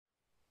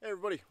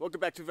everybody, welcome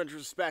back to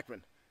Adventures of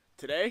Spackmann.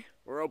 Today,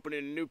 we're opening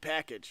a new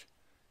package.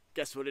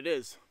 Guess what it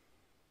is?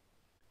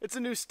 It's a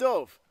new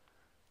stove.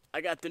 I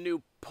got the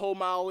new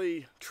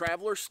Pomoly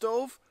Traveller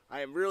stove.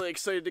 I am really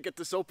excited to get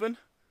this open,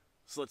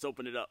 so let's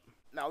open it up.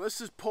 Now this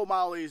is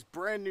Pomoly's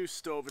brand new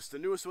stove. It's the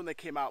newest one they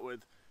came out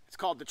with. It's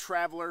called the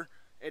Traveller.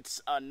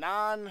 It's a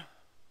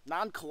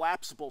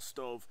non-collapsible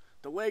stove.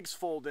 The legs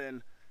fold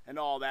in and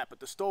all that,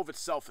 but the stove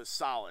itself is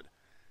solid.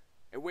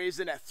 It weighs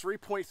in at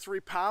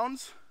 3.3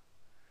 pounds.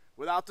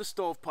 Without the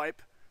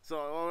stovepipe.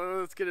 So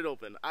let's get it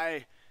open.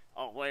 Wait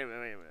a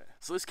minute.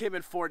 So this came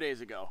in 4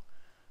 days ago.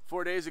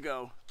 4 days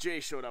ago,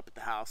 Jay showed up at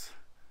the house.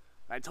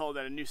 I told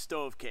him that a new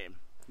stove came.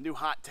 New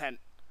hot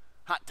tent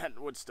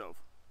wood stove.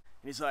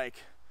 And he's like,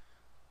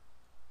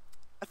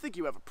 I think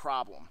you have a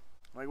problem.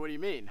 I'm like, what do you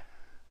mean?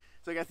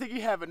 He's like, I think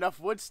you have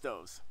enough wood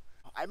stoves.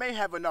 I may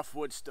have enough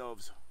wood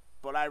stoves,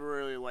 but I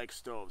really like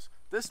stoves.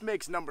 This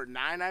makes number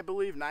 9, I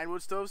believe, 9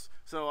 wood stoves.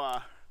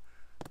 So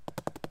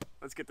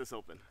let's get this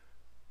open.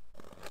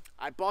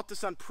 I bought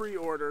this on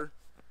pre-order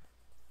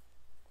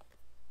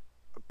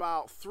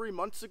about 3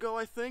 months ago,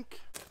 I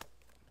think.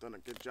 Done a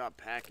good job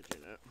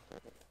packaging it.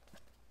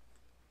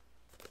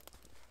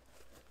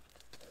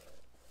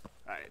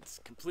 Alright, it's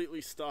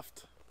completely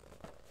stuffed.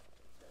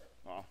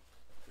 Oh,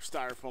 there's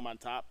styrofoam on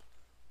top.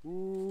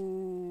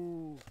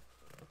 Ooh.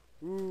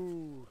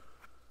 Ooh.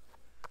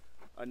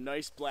 A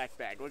nice black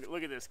bag.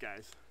 Look at this,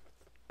 guys.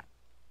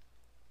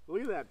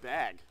 Look at that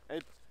bag.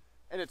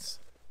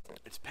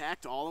 It's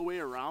packed all the way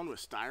around with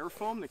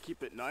styrofoam to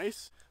keep it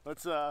nice.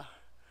 This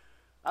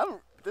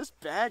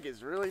bag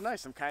is really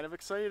nice. I'm kind of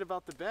excited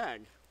about the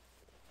bag.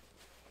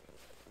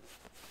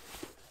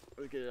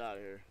 Let's get it out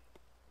of here.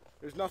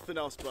 There's nothing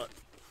else but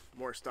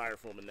more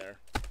styrofoam in there.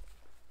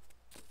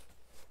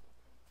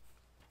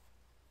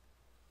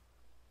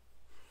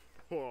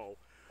 Whoa.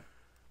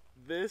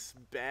 This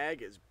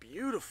bag is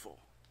beautiful.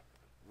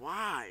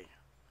 Why?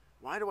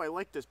 Why do I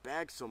like this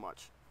bag so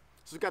much?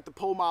 So it's got the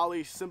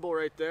Pomoly symbol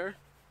right there.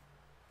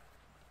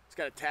 It's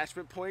got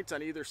attachment points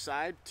on either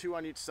side, 2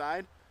 on each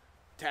side.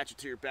 Attach it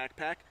to your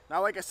backpack.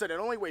 Now, like I said, it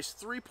only weighs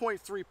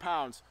 3.3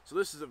 pounds, so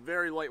this is a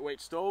very lightweight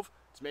stove.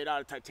 It's made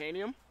out of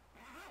titanium.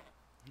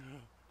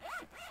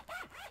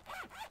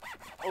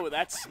 Oh,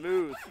 that's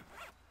smooth.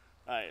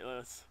 All right,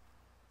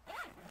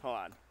 hold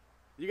on.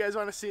 You guys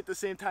want to see it the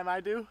same time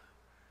I do?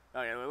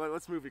 Okay,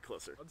 let's move it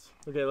closer.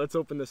 Okay, let's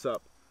open this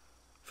up.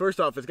 First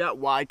off, it's got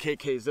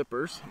YKK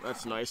zippers.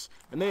 That's nice.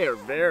 And they are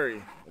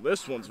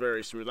this one's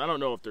very smooth. I don't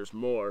know if there's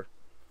more.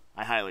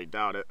 I highly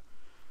doubt it.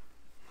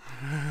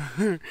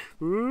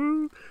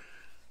 Ooh.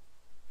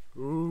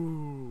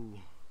 Ooh.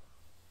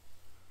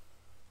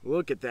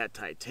 Look at that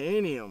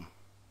titanium.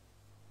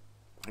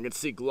 I can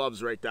see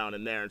gloves right down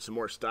in there and some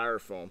more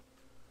styrofoam.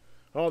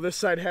 Oh, this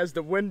side has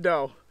the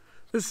window.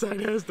 This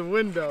side has the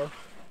window.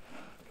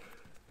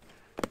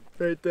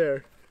 Right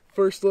there.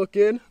 First look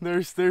in,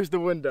 there's the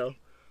window.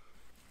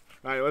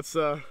 All right, let's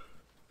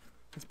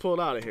pull it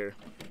out of here.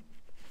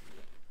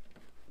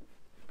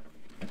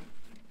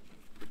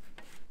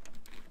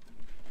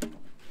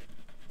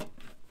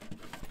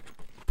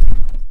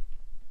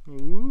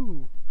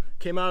 Ooh,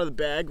 came out of the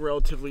bag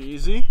relatively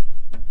easy.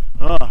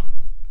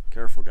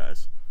 Careful,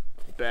 guys.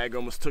 The bag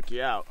almost took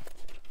you out.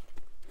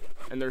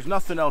 And there's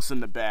nothing else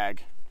in the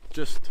bag,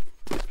 just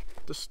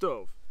the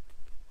stove.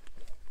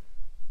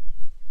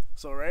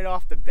 So right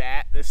off the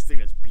bat, this thing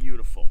is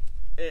beautiful.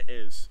 It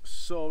is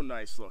so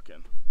nice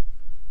looking.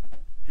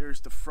 Here's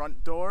the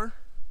front door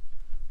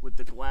with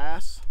the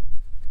glass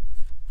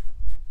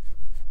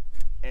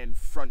and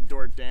front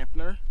door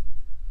dampener.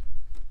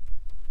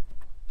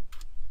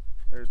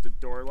 There's the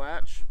door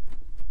latch.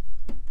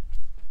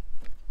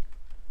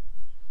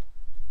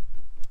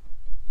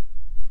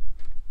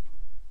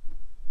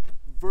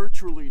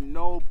 Virtually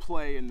no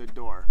play in the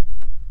door.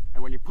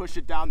 And when you push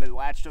it down, the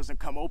latch doesn't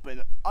come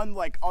open,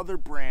 unlike other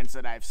brands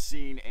that I've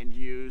seen and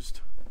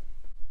used.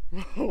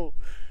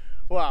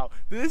 Wow,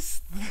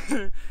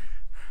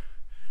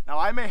 now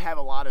I may have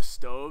a lot of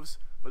stoves,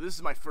 but this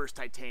is my first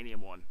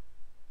titanium one.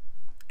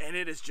 And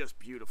it is just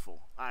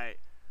beautiful. I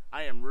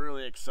am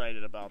really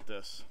excited about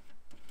this.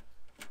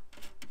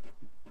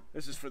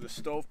 This is for the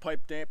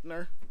stovepipe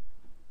dampener.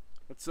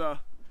 Let's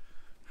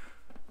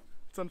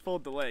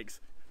unfold the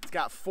legs. It's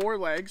got 4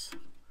 legs,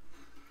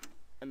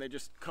 and they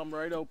just come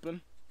right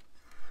open.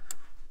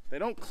 They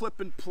don't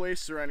clip in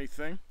place or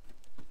anything,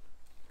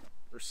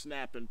 or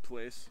snap in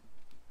place.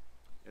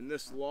 And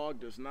this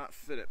log does not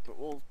fit it, but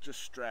we'll just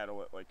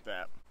straddle it like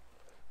that.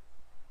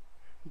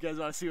 You guys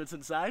want to see what's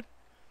inside?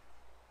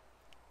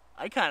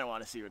 I kind of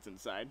want to see what's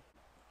inside.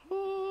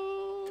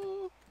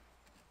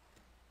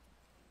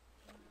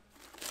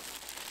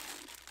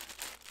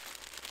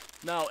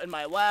 Now, in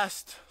my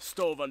last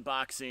stove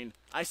unboxing,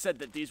 I said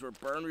that these were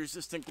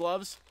burn-resistant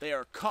gloves. They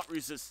are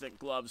cut-resistant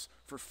gloves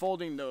for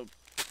folding the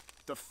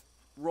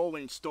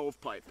rolling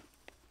stovepipe.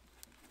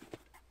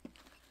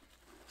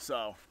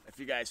 So, if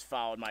you guys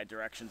followed my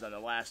directions on the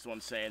last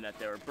one saying that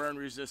they were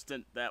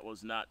burn-resistant, that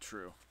was not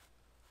true.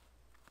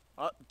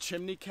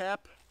 Chimney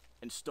cap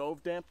and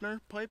stove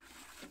dampener pipe.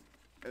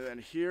 And then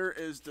here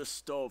is the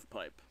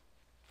stovepipe.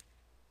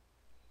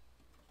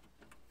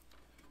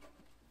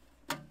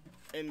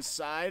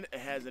 Inside, it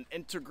has an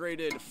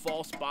integrated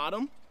false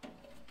bottom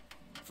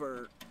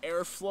for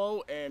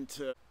airflow and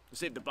to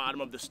save the bottom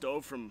of the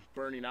stove from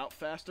burning out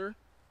faster.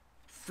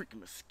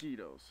 Freaking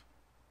mosquitoes.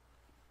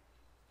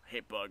 I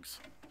hate bugs.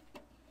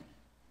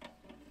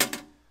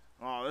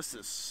 Oh, this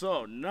is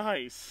so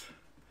nice.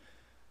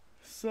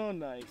 So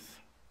nice.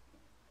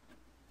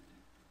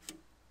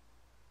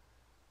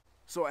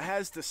 So it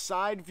has the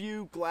side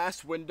view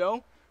glass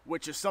window,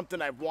 which is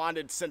something I've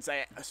wanted since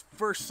I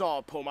first saw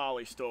a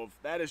Pomoly stove.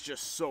 That is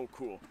just so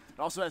cool. It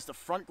also has the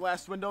front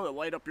glass window to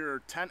light up your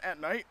tent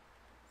at night.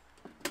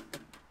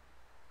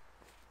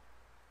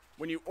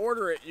 When you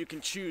order it, you can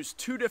choose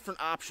two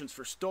different options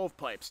for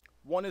stovepipes.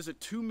 One is a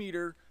 2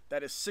 meter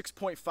that is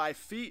 6.5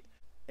 feet,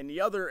 and the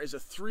other is a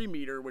 3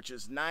 meter, which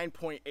is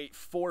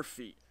 9.84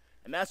 feet.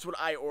 And that's what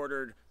I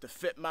ordered to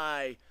fit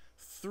my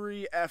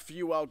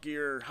 3FUL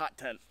gear hot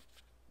tent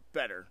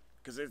better,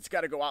 because it's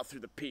got to go out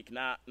through the peak,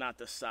 not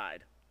the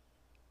side.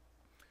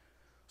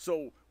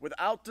 So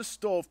without the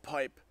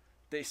stovepipe,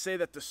 they say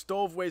that the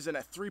stove weighs in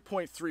at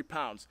 3.3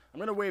 pounds. I'm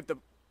gonna weigh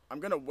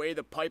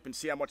the pipe and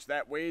see how much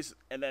that weighs,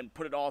 and then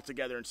put it all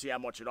together and see how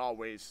much it all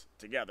weighs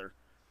together.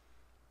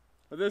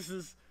 But this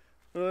is,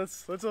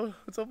 let's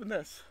open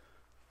this.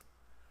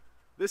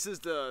 This is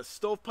the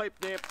stovepipe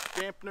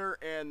dampener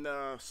and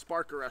the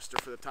spark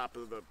arrestor for the top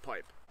of the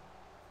pipe.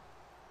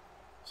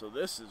 So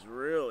this is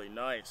really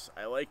nice.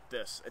 I like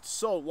this. It's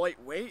so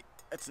lightweight.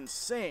 It's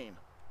insane.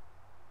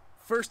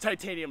 First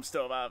titanium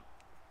stove out.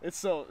 It's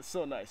so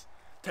nice.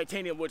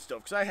 Titanium wood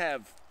stove, because I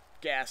have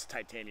gas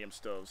titanium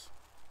stoves,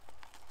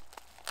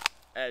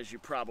 as you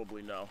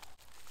probably know.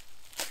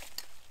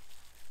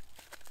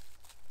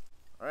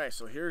 Alright,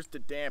 so here's the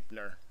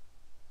dampener.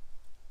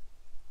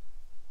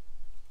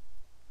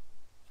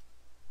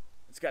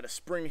 It's got a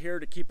spring here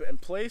to keep it in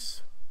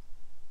place.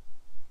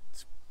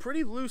 It's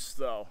pretty loose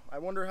though. I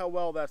wonder how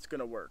well that's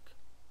gonna work.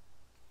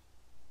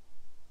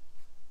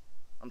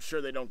 I'm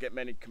sure they don't get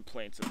many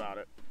complaints about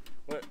it.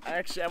 But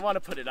actually, I want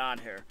to put it on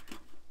here.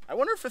 I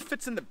wonder if it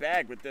fits in the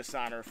bag with this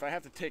on, or if I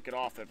have to take it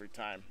off every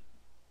time,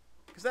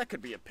 because that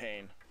could be a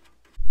pain.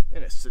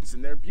 And it sits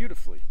in there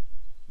beautifully.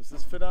 Does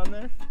this fit on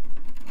there?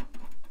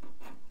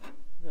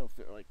 It'll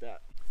fit like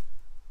that.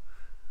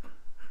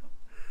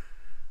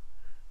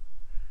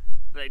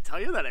 Did I tell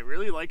you that I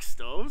really like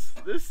stoves?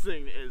 This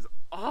thing is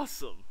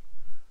awesome.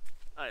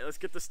 Alright, let's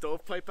get the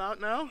stovepipe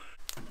out now.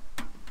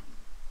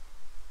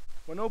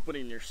 When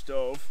opening your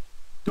stove,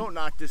 don't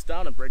knock this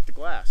down and break the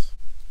glass.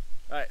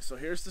 Alright, so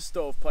here's the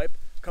stovepipe.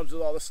 Comes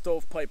with all the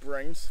stovepipe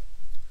rings.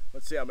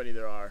 Let's see how many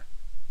there are.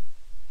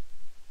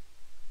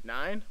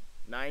 9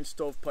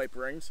 stovepipe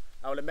rings.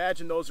 I would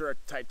imagine those are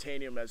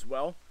titanium as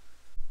well.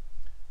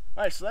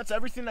 Alright, so that's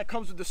everything that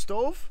comes with the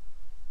stove.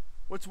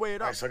 Let's weigh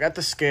it up. Alright, so I got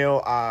the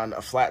scale on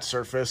a flat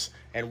surface,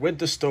 and with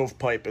the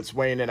stovepipe, it's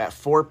weighing in at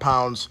 4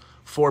 pounds,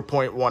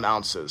 4.1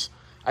 ounces.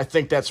 I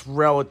think that's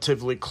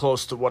relatively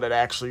close to what it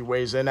actually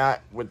weighs in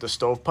at with the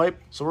stovepipe.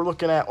 So we're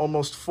looking at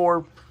almost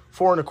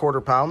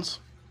 4.25 pounds.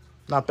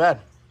 Not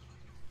bad.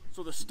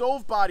 So the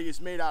stove body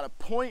is made out of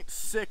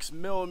 0.6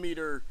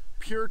 millimeter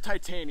pure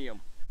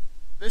titanium.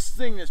 This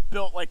thing is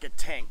built like a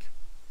tank.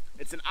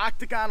 It's an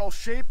octagonal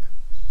shape,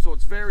 so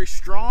it's very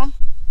strong.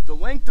 The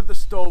length of the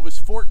stove is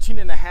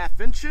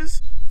 14.5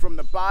 inches. From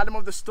the bottom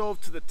of the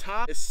stove to the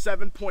top is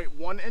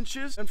 7.1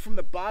 inches. And from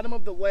the bottom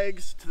of the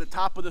legs to the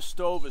top of the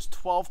stove is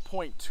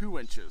 12.2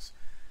 inches.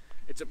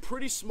 It's a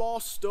pretty small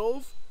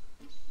stove,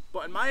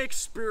 but in my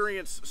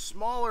experience,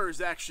 smaller is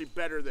actually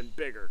better than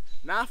bigger.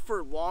 Not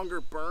for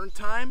longer burn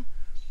time,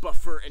 but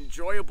for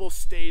enjoyable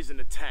stays in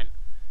a tent.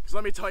 Because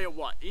let me tell you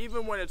what,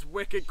 even when it's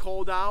wicked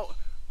cold out,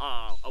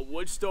 a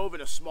wood stove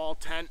in a small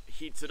tent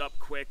heats it up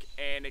quick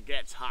and it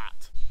gets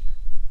hot.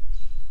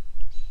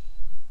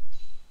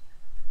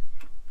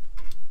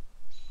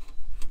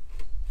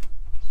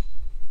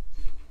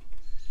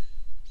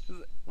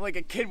 Like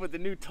a kid with a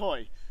new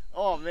toy.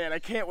 Oh man, I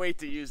can't wait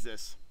to use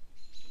this.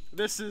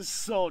 This is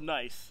so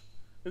nice.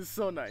 This is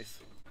so nice.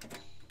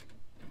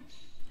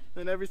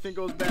 Then everything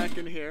goes back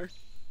in here.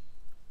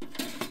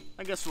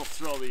 I guess we'll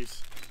throw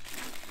these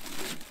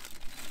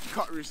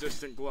cut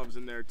resistant gloves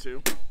in there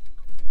too.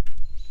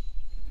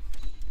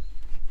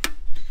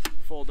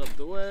 Fold up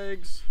the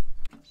legs.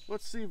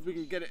 Let's see if we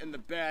can get it in the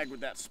bag with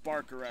that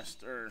spark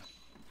arrest, or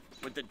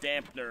with the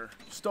dampener,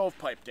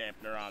 stovepipe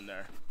dampener on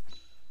there.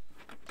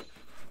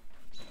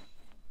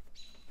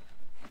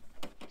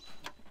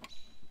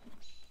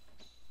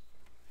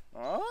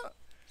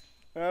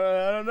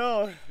 I don't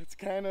know. It's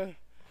kind of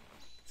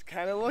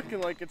looking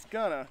like it's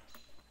gonna.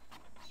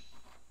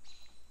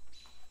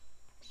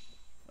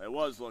 It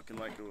was looking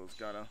like it was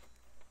gonna.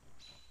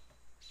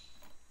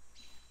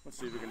 Let's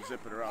see if we can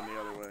zip it around the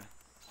other way.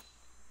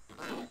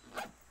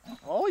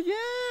 Oh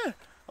yeah!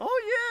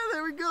 Oh yeah!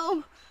 There we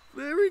go!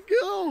 There we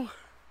go!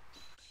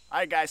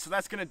 Alright guys, so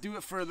that's gonna do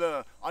it for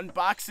the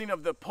unboxing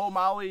of the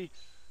Pomoly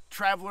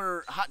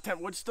Traveller hot tent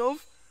wood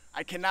stove.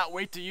 I cannot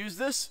wait to use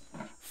this.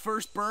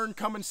 First burn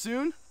coming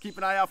soon. Keep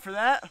an eye out for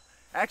that.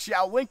 Actually,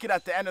 I'll link it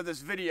at the end of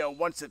this video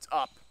once it's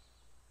up.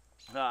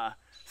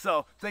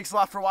 So thanks a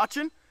lot for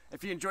watching.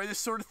 If you enjoy this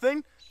sort of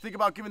thing, think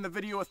about giving the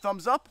video a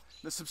thumbs up.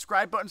 The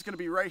subscribe button's going to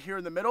be right here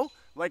in the middle.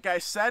 Like I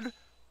said,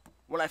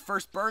 when I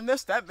first burned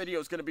this, that video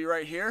is going to be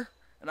right here.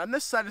 And on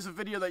this side is a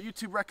video that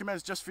YouTube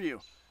recommends just for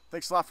you.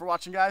 Thanks a lot for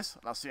watching, guys,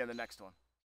 and I'll see you in the next one.